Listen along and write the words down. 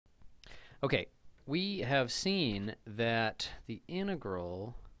Okay, we have seen that the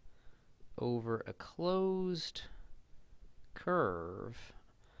integral over a closed curve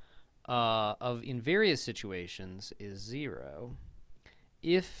in various situations is 0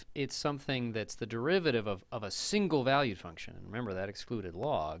 if it's something that's the derivative of a single valued function. And remember, that excluded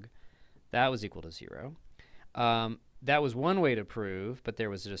log. That was equal to 0. That was one way to prove, but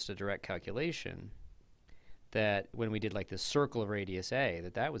there was just a direct calculation that when we did like this circle of radius a,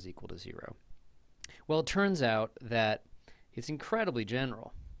 that was equal to 0. Well, it turns out that it's incredibly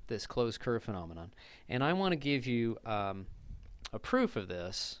general, this closed curve phenomenon. And I want to give you a proof of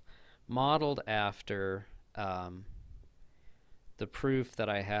this modeled after the proof that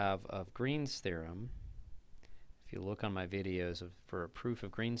I have of Green's theorem. If you look on my videos for a proof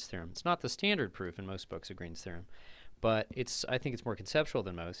of Green's theorem, it's not the standard proof in most books of Green's theorem, but I think it's more conceptual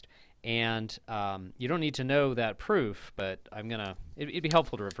than most. And you don't need to know that proof, but it'd be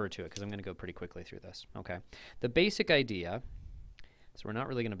helpful to refer to it because I'm going to go pretty quickly through this. Okay, the basic idea, so we're not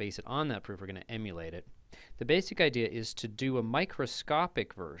really going to base it on that proof, we're going to emulate it. The basic idea is to do a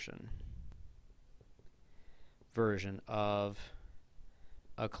microscopic version of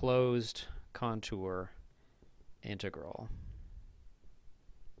a closed contour integral.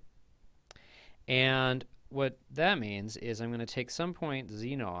 And what that means is I'm going to take some point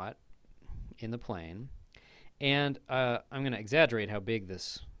z0 in the plane, and I'm going to exaggerate how big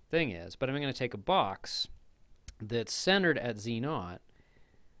this thing is, but I'm going to take a box that's centered at z0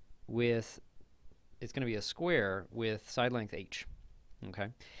 with, it's going to be a square with side length h. Okay,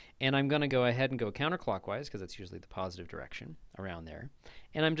 and I'm going to go ahead and go counterclockwise because that's usually the positive direction around there,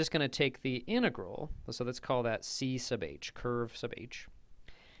 and I'm just going to take the integral, so let's call that c sub h, curve sub h,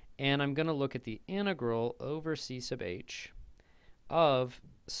 and I'm going to look at the integral over c sub h of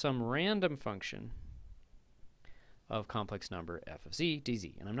some random function of complex number f of z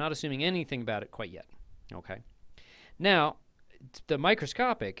dz, and I'm not assuming anything about it quite yet. Okay, now the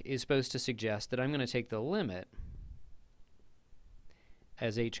microscopic is supposed to suggest that I'm going to take the limit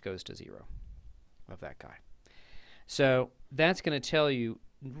as h goes to 0 of that guy. So that's going to tell you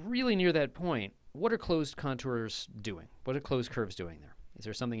really near that point, what are closed contours doing? What are closed curves doing there? Is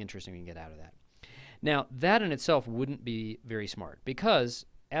there something interesting we can get out of that? Now, that in itself wouldn't be very smart because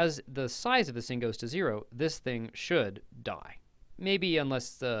as the size of this thing goes to 0, this thing should die. Maybe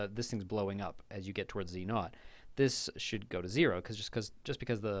unless this thing's blowing up as you get towards z0. This should go to 0 just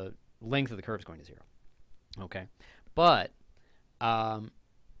because the length of the curve is going to 0. Okay, but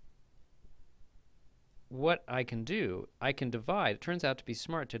what I can do, I can divide. It turns out to be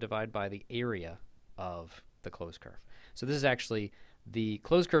smart to divide by the area of the closed curve. So this is actually the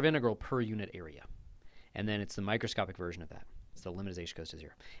closed curve integral per unit area. And then it's the microscopic version of that. It's the limit as h goes to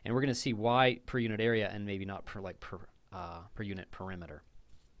 0. And we're going to see why per unit area and maybe not per unit perimeter.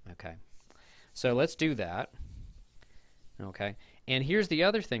 Okay, so let's do that. Okay, and here's the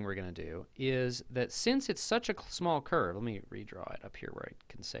other thing we're going to do is that since it's such a small curve, let me redraw it up here where I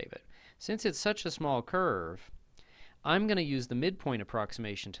can save it. Since it's such a small curve, I'm going to use the midpoint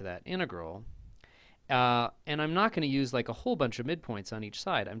approximation to that integral, and I'm not going to use like a whole bunch of midpoints on each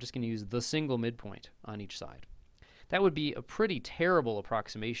side. I'm just going to use the single midpoint on each side. That would be a pretty terrible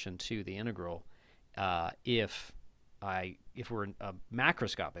approximation to the integral if we're a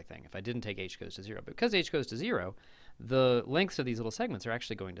macroscopic thing, if I didn't take h goes to 0. But because h goes to 0, the lengths of these little segments are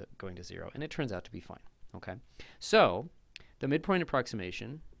actually going to 0, and it turns out to be fine. Okay, so the midpoint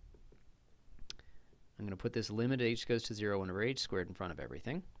approximation, I'm going to put this limit h goes to 0 over h squared in front of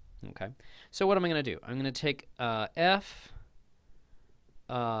everything. Okay, so what am I going to do? I'm going to take f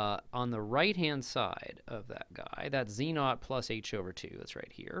on the right-hand side of that guy. That's z0 plus h over 2. That's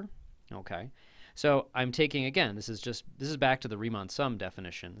right here. Okay, so I'm taking, again, this is back to the Riemann sum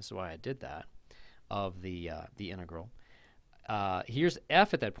definition. This is why I did that, of the integral. Here's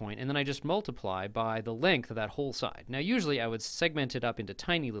f at that point, and then I just multiply by the length of that whole side. Now usually I would segment it up into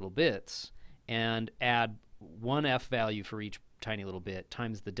tiny little bits and add one f value for each tiny little bit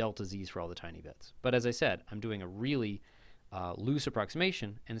times the delta z's for all the tiny bits. But as I said, I'm doing a really loose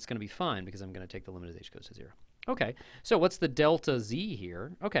approximation, and it's going to be fine because I'm going to take the limit as h goes to 0. Okay, so what's the delta z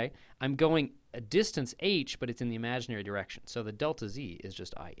here? Okay, I'm going a distance h, but it's in the imaginary direction. So the delta z is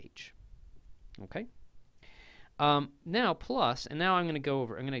just IH. Okay. Now plus, and now I'm going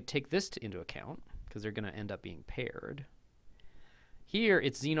to take this into account because they're going to end up being paired. Here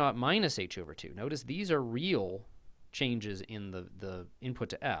it's z0 minus h over 2. Notice these are real changes in the input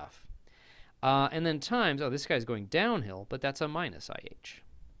to f. And then times, this guy's going downhill, but that's a minus IH.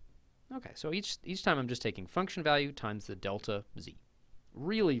 Okay, so each time I'm just taking function value times the delta z.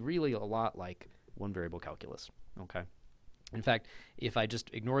 Really, really a lot like one variable calculus. Okay. In fact, if I just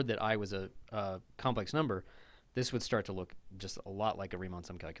ignored that I was a complex number, this would start to look just a lot like a Riemann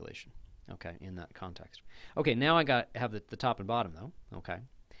sum calculation, okay, in that context. Okay, now I have the top and bottom, though, okay.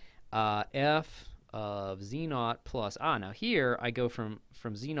 F of z naught plus, now here I go from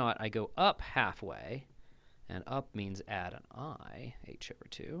z naught, I go up halfway, and up means add an I, h over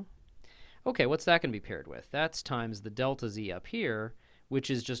 2. Okay, what's that going to be paired with? That's times the delta z up here, which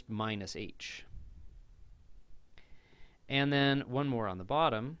is just minus h. And then one more on the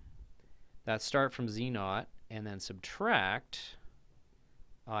bottom. That's start from z naught and then subtract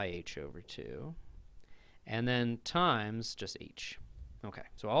IH over 2. And then times just h. Okay,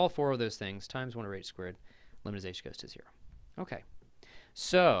 so all four of those things times 1 over h squared, limit as h goes to 0. Okay,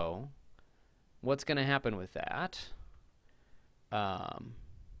 so what's going to happen with that?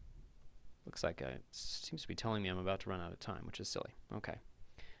 Looks like it seems to be telling me I'm about to run out of time, which is silly. Okay.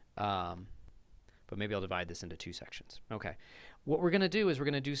 But maybe I'll divide this into two sections. Okay. What we're going to do is we're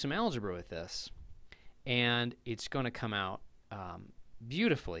going to do some algebra with this, and it's going to come out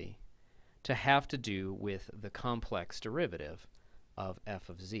beautifully to have to do with the complex derivative of f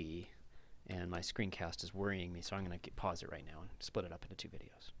of z. And my screencast is worrying me, so I'm going to pause it right now and split it up into two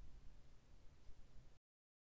videos.